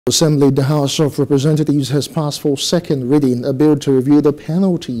Assembly, the House of Representatives has passed for second reading a bill to review the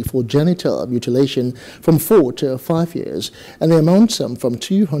penalty for genital mutilation from 4 to 5 years and the amount sum from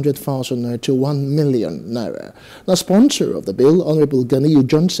 200,000 naira to 1 million naira. The sponsor of the bill, Honorable Ganiyu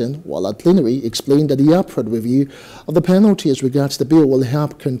Johnson, while at plenary, explained that the upward review of the penalty as regards the bill will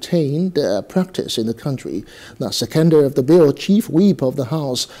help contain the practice in the country. The seconder of the bill, Chief Whip of the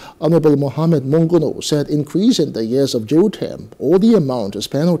House, Honorable Mohammed Mongono, said increasing the years of jail term or the amount as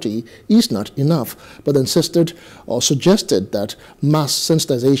penalty is not enough, but insisted or suggested that mass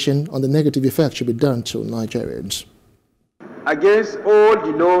sensitization on the negative effect should be done to Nigerians. Against all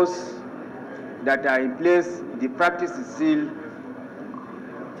the laws that are in place, the practice is still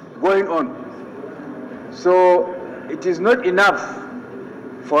going on. So it is not enough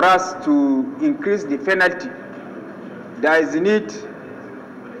for us to increase the penalty. There is a need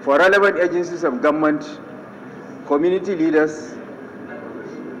for relevant agencies of government, community leaders,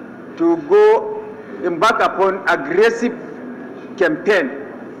 to go embark upon aggressive campaign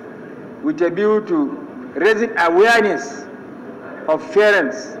with a view to raising awareness of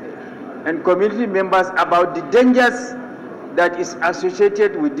parents and community members about the dangers that is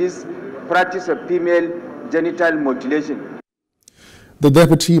associated with this practice of female genital mutilation. The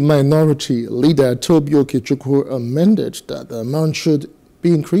Deputy Minority Leader, Tobio Kichukwu, amended that the amount should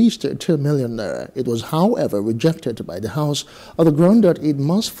be increased to 2 million naira. It was, however, rejected by the House on the ground that it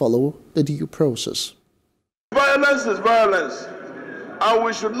must follow the due process. Violence is violence, and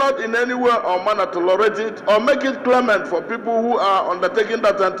we should not in any way or manner tolerate it or make it clement for people who are undertaking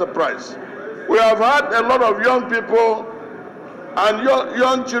that enterprise. We have had a lot of young people and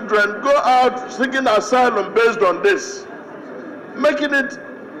young children go out seeking asylum based on this, making it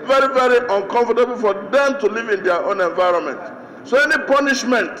very, very uncomfortable for them to live in their own environment. So any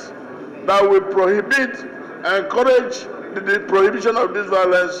punishment that will prohibit and encourage the prohibition of this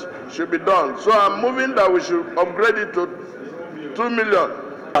violence should be done. So I'm moving that we should upgrade it to 2 million.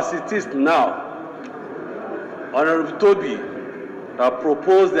 As it is now, Honorable Toby that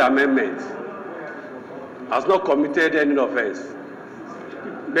proposed the amendment has not committed any offense.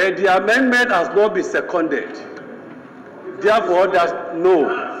 But the amendment has not been seconded. Therefore, there's no.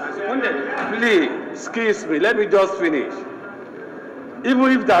 Please, excuse me, let me just finish.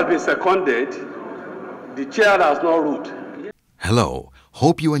 Even if that has been seconded, the chair has not ruled. Hello,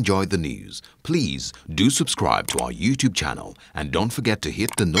 hope you enjoyed the news. Please do subscribe to our YouTube channel and don't forget to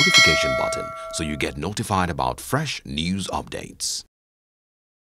hit the notification button so you get notified about fresh news updates.